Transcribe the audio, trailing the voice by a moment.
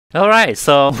Alright,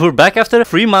 so we're back after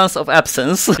 3 months of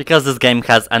absence. Because this game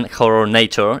has an horror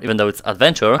nature, even though it's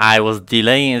adventure, I was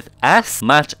delaying it as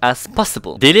much as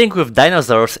possible. Dealing with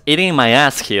dinosaurs eating my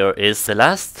ass here is the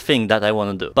last thing that I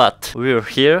want to do. But we're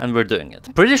here and we're doing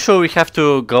it. Pretty sure we have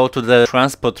to go to the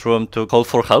transport room to call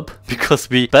for help, because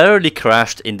we barely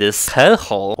crashed in this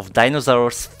hellhole of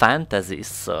dinosaurs fantasies.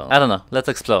 So I don't know, let's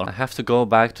explore. I have to go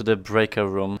back to the breaker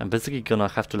room. I'm basically gonna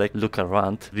have to like look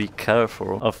around, be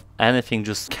careful of anything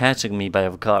just catching me by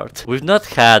off guard. We've not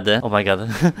had, oh my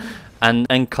god, an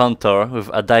encounter with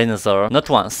a dinosaur, not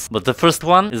once, but the first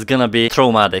one is gonna be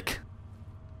traumatic.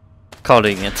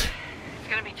 Calling it. It's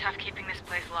gonna be tough keeping this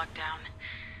place locked down.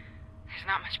 There's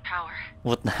not much power.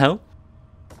 What now?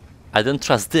 I don't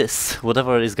trust this,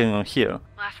 whatever is going on here.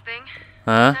 Last thing,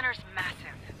 Huh? the center's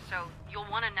massive, so you'll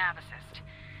want a nav assist.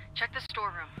 Check the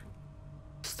storeroom.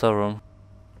 Storeroom.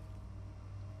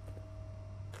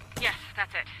 Yes,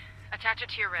 that's it. Attach it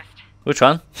to your wrist. Which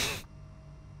one?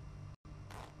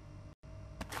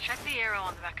 Check the arrow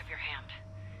on the back of your hand.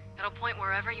 It'll point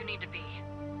wherever you need to be.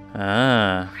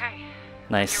 Ah, Okay.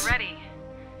 nice. When you're ready,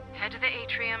 head to the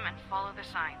atrium and follow the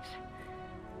signs.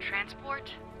 Transport,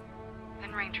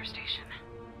 then ranger station.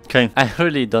 Okay, I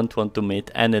really don't want to meet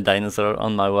any dinosaur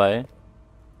on my way.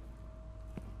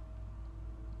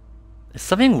 Is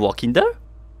something walking there?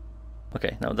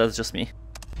 Okay, no, that's just me.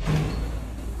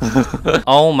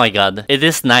 Oh my god, it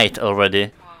is night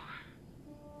already.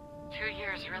 Whoa. 2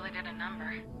 years really did a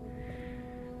number.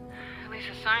 At least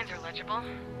the signs are legible.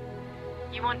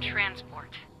 You want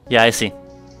transport. Yeah, I see.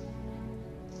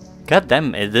 God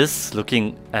damn, it is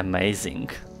looking amazing.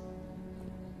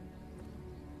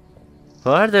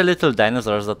 Where are the little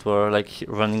dinosaurs that were like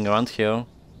running around here?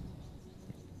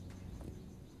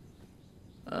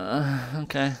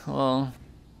 Okay, well...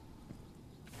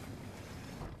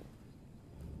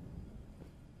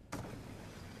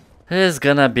 It's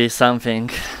gonna be something.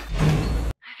 I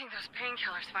think those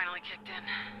painkillers finally kicked in.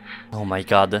 Oh my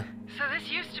god. So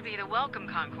this used to be the welcome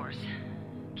concourse.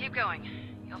 Keep going.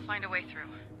 You'll find a way through.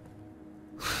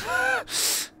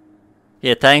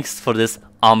 Yeah, thanks for this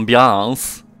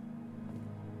ambiance.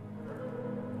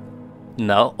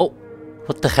 No. Oh,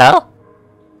 what the hell?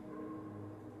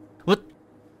 What?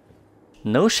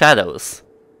 No shadows.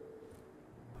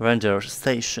 Ranger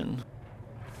station.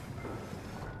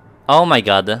 Oh my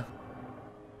god.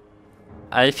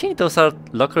 I think those are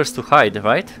lockers to hide,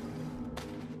 right?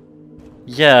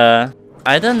 Yeah,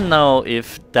 I don't know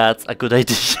if that's a good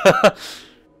idea.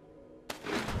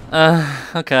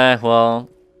 Okay, well,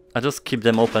 I'll just keep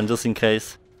them open just in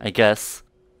case, I guess.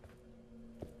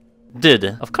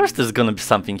 Dude, of course there's gonna be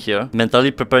something here.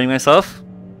 Mentally preparing myself.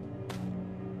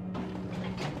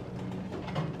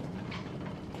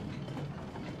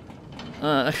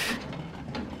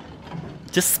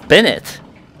 Just spin it.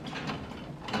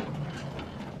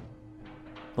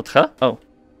 What the hell? Oh.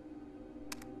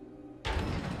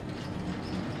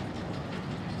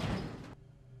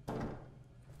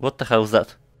 What the hell is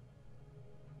that?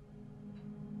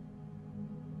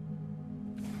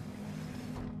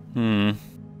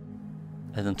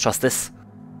 I don't trust this.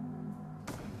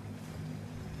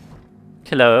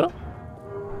 Hello?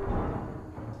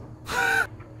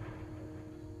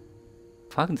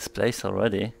 Fuck this place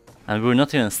already. And we're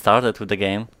not even started with the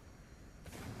game.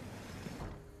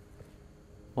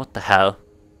 What the hell?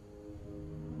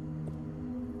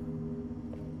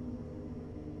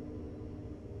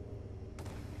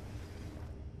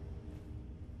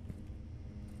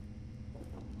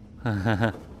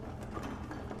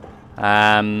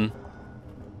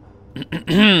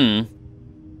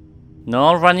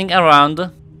 No running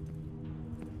around.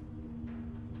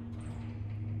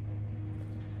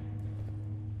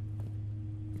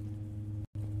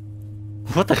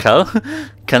 What the hell?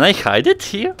 Can I hide it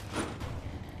here?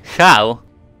 How?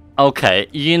 Okay,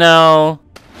 you know...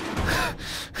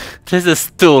 this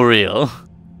is too real.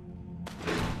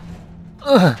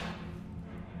 Ugh.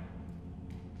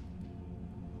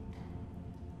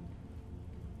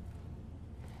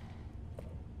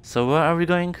 So where are we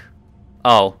going?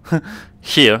 Oh,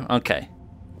 here, okay.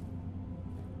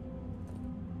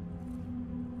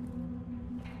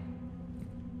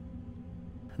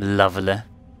 Lovely.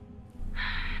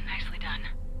 Nicely done.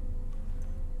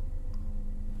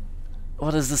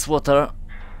 What is this water?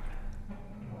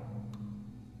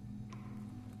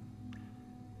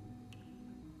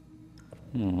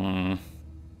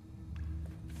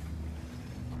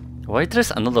 Why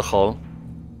there's another hole?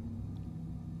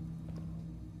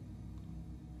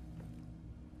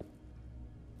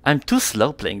 I'm too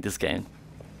slow playing this game.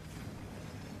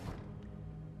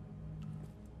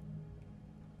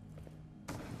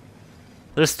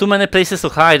 There's too many places to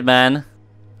hide, man.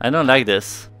 I don't like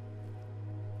this.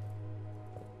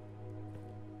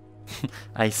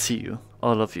 I see you,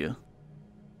 all of you.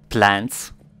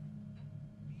 Plants.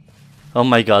 Oh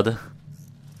my god.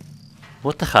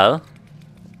 What the hell?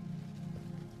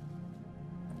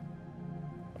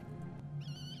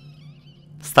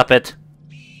 Stop it.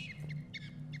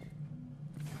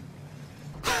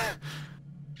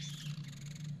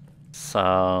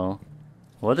 So,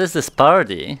 what is this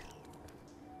party?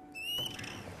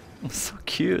 So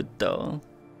cute though.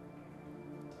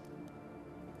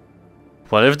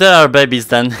 Well, if there are babies,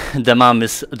 then the mom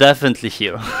is definitely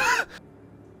here.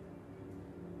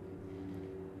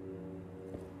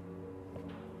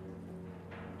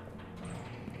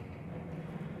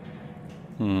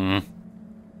 The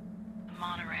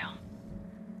monorail.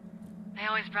 They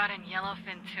always brought in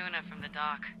yellowfin tuna from the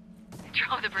dock. They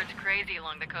drove the birds crazy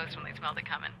along the coast when they smelled it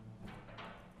coming.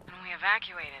 When we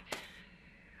evacuated,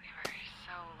 we were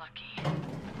so lucky.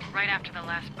 Right after the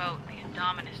last boat, the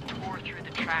Indominus tore through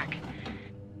the track.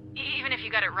 Even if you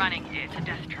got it running, it's a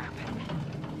death trap.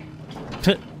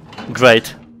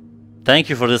 Great. Thank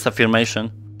you for this affirmation.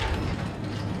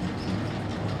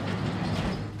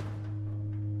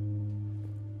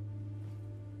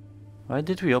 Why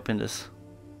did we open this?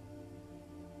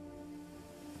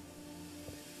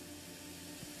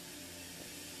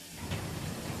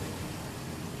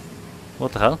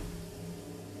 What the hell?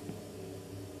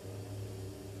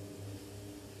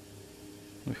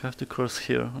 We have to cross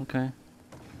here, okay.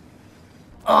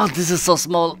 Oh, this is so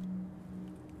small!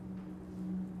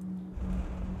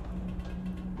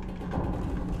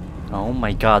 Oh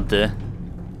my god.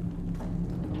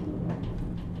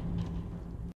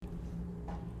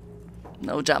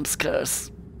 No jump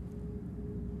scares.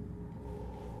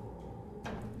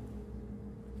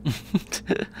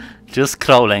 Just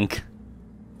crawling.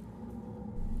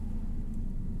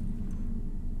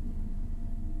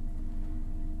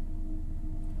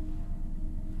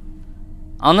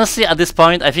 Honestly, at this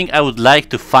point, I think I would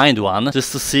like to find one,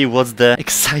 just to see what's the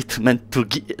excitement to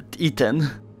get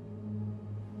eaten.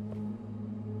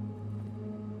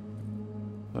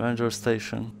 Ranger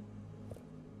station.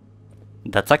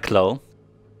 That's a claw.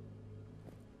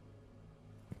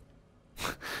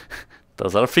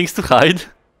 Those are things to hide.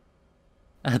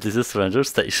 And this is Ranger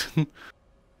station.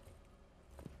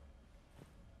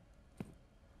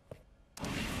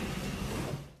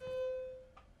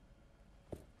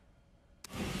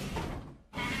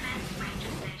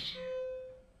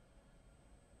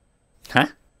 Huh?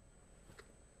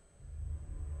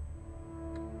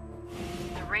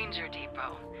 The Ranger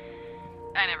Depot.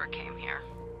 I never came here.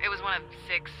 It was one of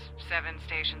 6, 7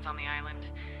 stations on the island.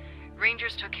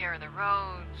 Rangers took care of the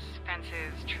roads,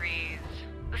 fences, trees,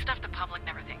 the stuff the public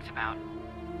never thinks about.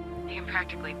 You can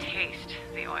practically taste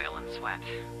the oil and sweat.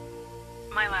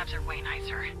 My labs are way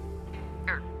nicer.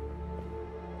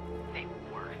 They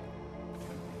were.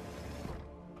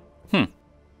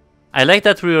 I like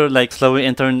that we were like slowly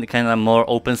entering kind of more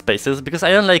open spaces, because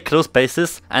I don't like closed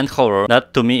spaces and horror.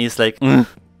 That to me is like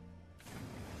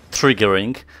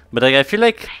triggering. But like, I feel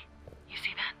like... Hey, you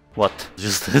see that? What?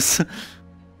 Just this?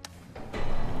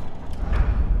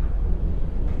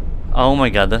 Oh my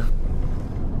god.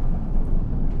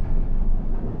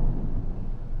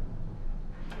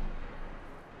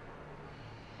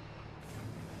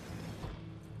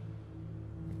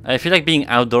 I feel like being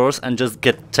outdoors and just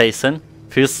get chasen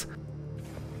feels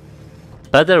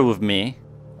better with me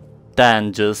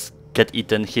than just get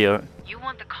eaten here. You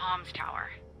want the comms tower.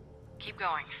 Keep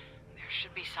going. There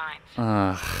should be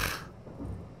signs.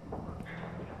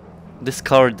 This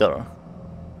corridor.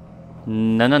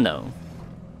 No, no, no.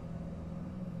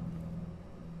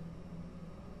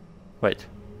 Wait,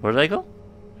 where did I go?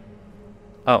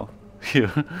 Oh, here.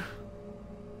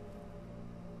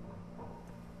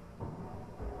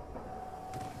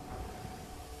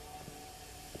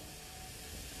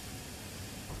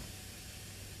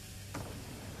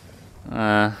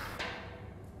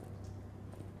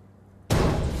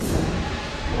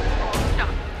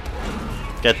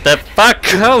 Get the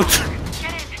fuck out!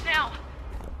 Get in now.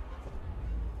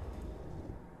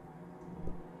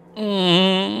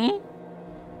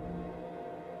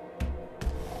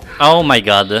 Oh my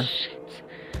god.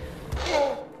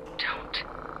 Don't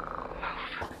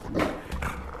move.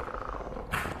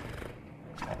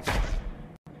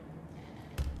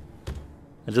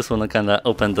 I just wanna kinda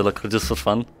open the locker just for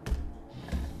fun.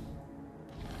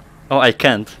 Oh, I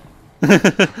can't.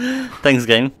 Thanks,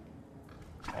 game.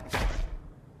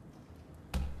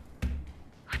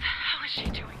 What the hell is she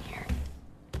doing here?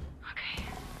 Okay,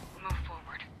 move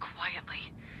forward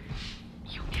quietly.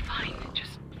 You'll be fine.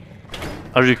 Just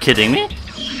Are you kidding me?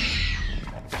 don't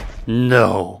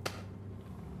No.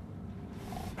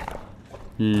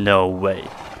 No way.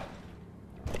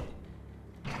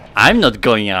 I'm not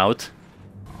going out.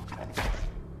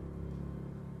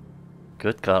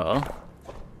 Good girl.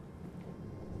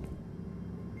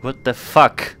 What the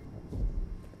fuck?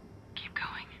 Keep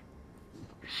going.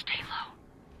 Stay low.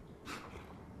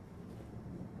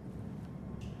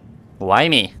 Why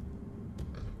me?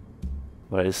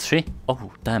 Where is she?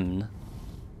 Oh, damn.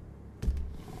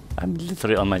 I'm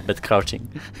literally on my bed crouching.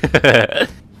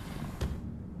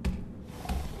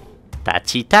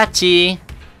 Touchy, touchy.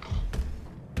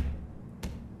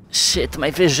 Shit,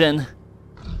 my vision.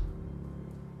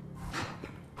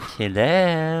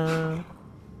 Hello.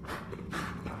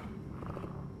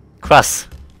 Cross.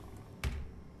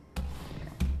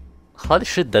 Holy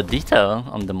shit, the detail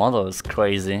on the model is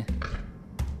crazy.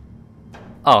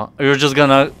 Oh, you're just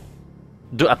gonna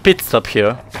do a pit stop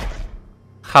here.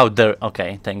 How dare...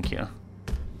 Okay, thank you.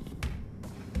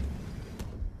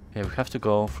 Yeah, we have to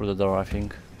go through the door, I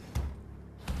think.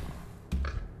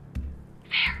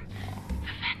 There.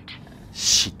 The vent.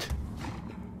 Shit.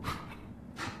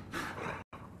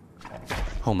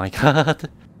 Oh my god.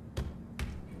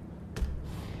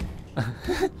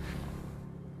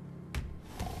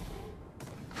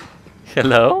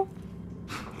 Hello?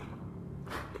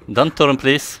 Don't turn,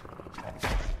 please.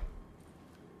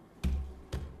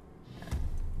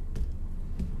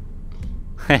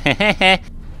 I'll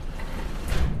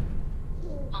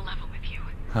level with you.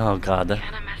 Oh god. The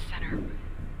NMS Center.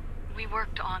 We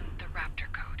worked on the Raptor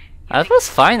code. That was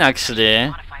fine actually.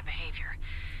 Modify behavior.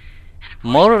 And a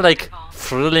More portion like involved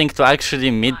thrilling to actually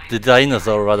meet the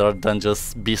dinosaur rather than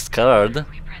just be scared.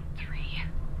 We bred 3.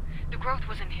 The growth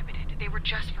was inhibited. They were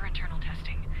just for internal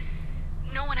testing.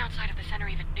 No one outside of the center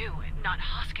even knew. Not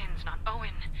Hoskins, not Owen.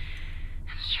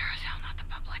 And sure as hell not the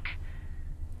public.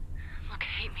 Look,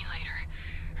 hate me later.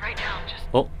 Right now, just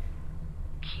Oh,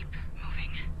 keep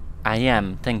moving. I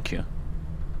am, thank you.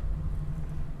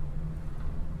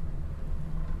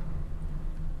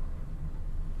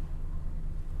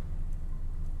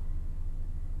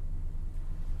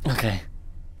 Okay.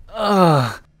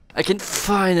 I can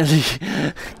finally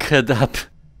get up.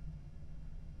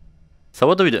 So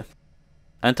what do we do?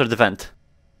 Enter the vent.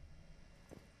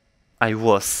 I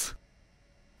was.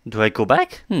 Do I go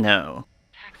back? No.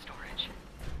 Tech storage.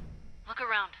 Look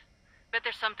around. Bet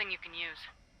there's something you can use.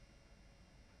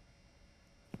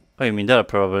 Oh, you mean there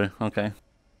probably. Okay.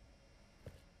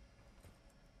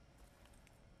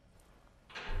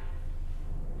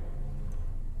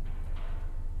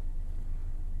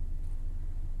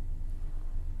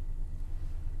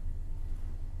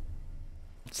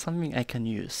 Something I can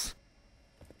use.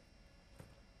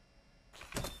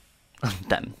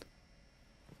 Damn.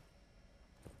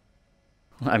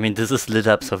 I mean, this is lit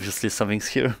up, so obviously something's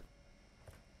here.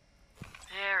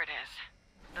 There it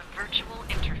is. The virtual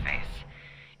interface.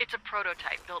 It's a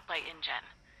prototype built by InGen.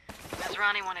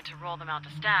 Masrani wanted to roll them out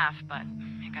to staff, but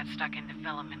it got stuck in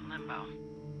development limbo.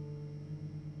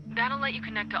 That'll let you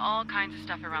connect to all kinds of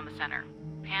stuff around the center.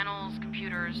 Panels,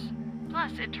 computers.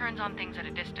 Plus, it turns on things at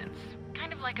a distance.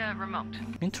 Kind of like a remote.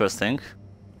 Interesting.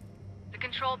 The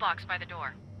control box by the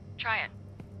door. Try it.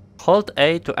 Hold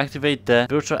A to activate the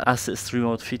Virtual Assist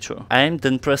remote feature. Aim,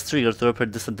 then press trigger to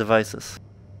operate distant devices.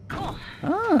 Cool.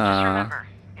 Just Ah, remember,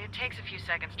 it takes a few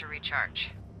seconds to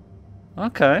recharge.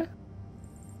 okay.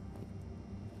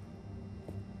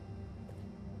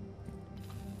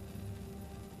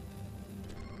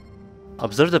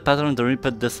 Observe the pattern and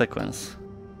repeat the sequence.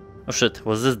 Oh shit,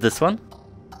 was this one?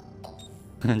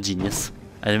 Genius.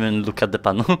 I didn't even look at the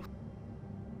panel.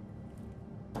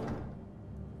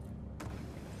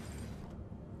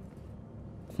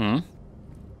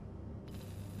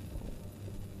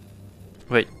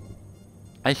 Wait.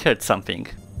 I heard something.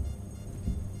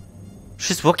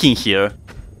 She's walking here.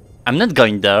 I'm not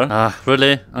going there. Ah,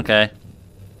 really? Okay.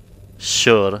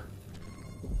 Sure.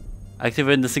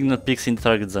 Activate the signal peaks in the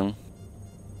target zone.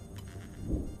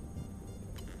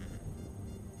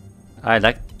 I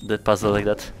like the puzzle like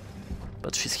that.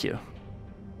 But she's here.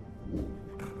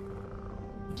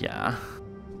 Yeah.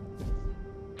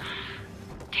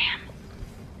 Damn.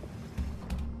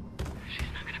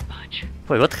 She's not gonna budge.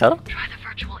 Wait, what the hell? Try the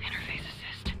virtual interface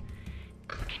assist.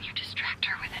 Can you distract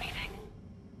her with anything?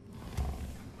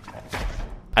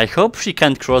 I hope she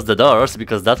can't cross the doors,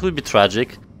 because that would be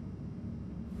tragic.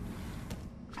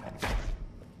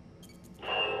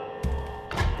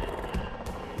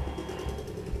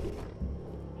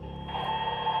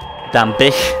 Damn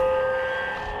big.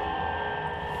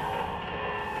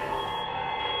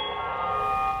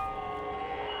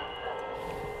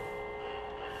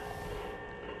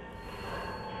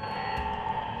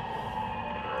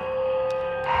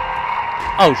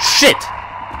 Oh shit!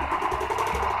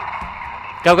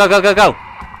 Go, go, go, go, go!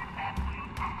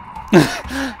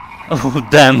 Oh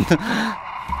damn!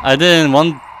 I didn't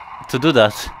want to do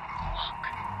that. Walk.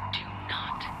 Do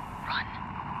not run.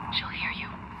 She'll hear you.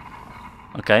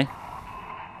 Okay.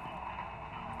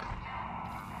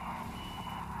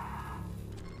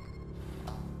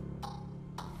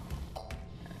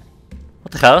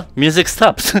 What the hell? Music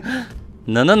stopped.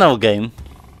 No, no, no, game.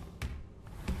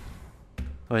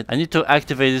 Wait, I need to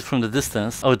activate it from the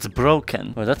distance. Oh, it's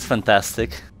broken. Oh, that's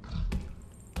fantastic.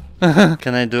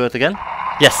 Can I do it again?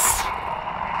 Yes!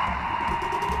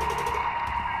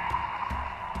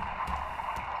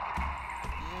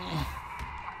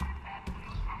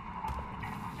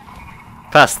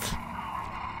 Fast!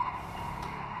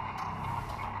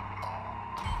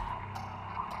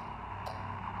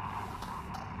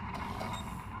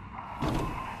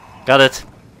 Got it!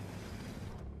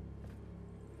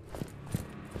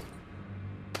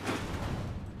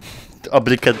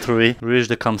 Obligatory. Reach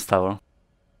the comms tower.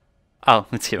 Oh,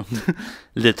 it's here.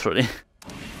 Literally.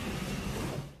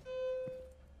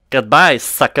 Goodbye,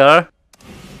 sucker!